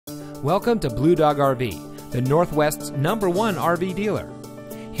Welcome to Bluedog RV, the Northwest's #1 RV dealer.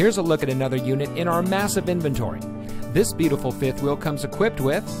 Here's a look at another unit in our massive inventory. This beautiful fifth wheel comes equipped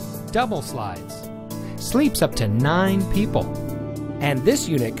with double slides, sleeps up to 9 people, and this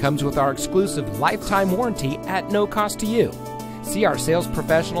unit comes with our exclusive lifetime warranty at no cost to you. See our sales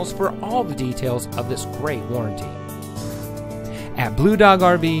professionals for all the details of this great warranty. At Bluedog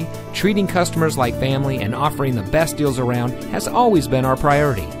RV, treating customers like family and offering the best deals around has always been our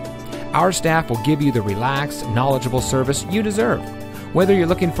priority. Our staff will give you the relaxed, knowledgeable service you deserve. Whether you're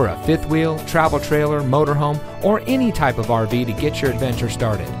looking for a fifth wheel, travel trailer, motorhome, or any type of RV to get your adventure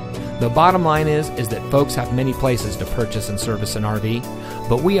started. The bottom line is that folks have many places to purchase and service an RV,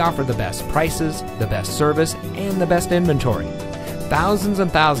 but we offer the best prices, the best service, and the best inventory. Thousands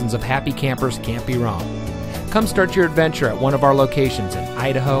and thousands of happy campers can't be wrong. Come start your adventure at one of our locations in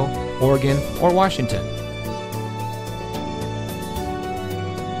Idaho, Oregon, or Washington.